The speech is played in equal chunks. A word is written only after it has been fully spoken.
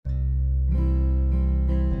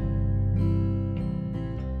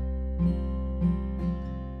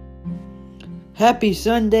Happy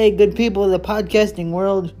Sunday, good people of the podcasting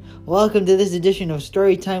world. Welcome to this edition of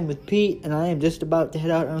Storytime with Pete, and I am just about to head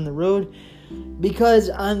out on the road because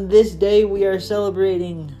on this day we are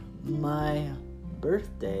celebrating my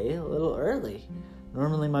birthday a little early.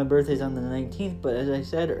 Normally my birthday's on the 19th, but as I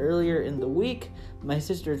said earlier in the week, my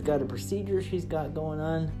sister's got a procedure she's got going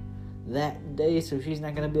on that day, so she's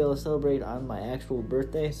not going to be able to celebrate on my actual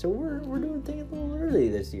birthday, so we're doing things a little early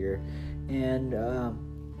this year. And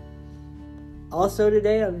also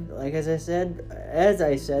today, as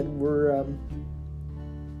I said, we're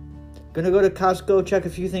gonna go to Costco, check a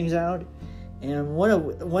few things out, and one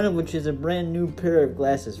of which is a brand new pair of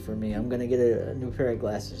glasses for me. I'm gonna get a new pair of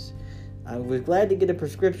glasses. I was glad to get a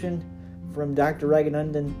prescription from Dr.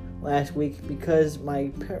 Raganundan last week because my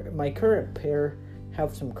current pair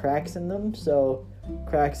have some cracks in them, so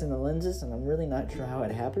cracks in the lenses, and I'm really not sure how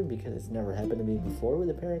it happened because it's never happened to me before with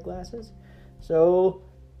a pair of glasses. So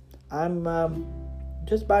I'm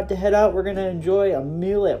just about to head out. We're going to enjoy a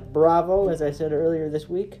meal at Bravo, as I said earlier this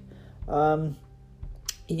week. I'm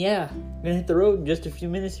going to hit the road in just a few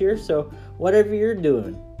minutes here. So whatever you're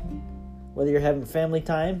doing, whether you're having family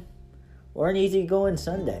time or an easygoing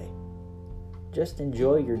Sunday, just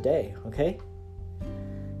enjoy your day, okay?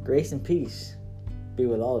 Grace and peace be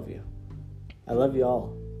with all of you. I love you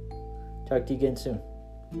all. Talk to you again soon.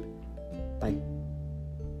 Bye.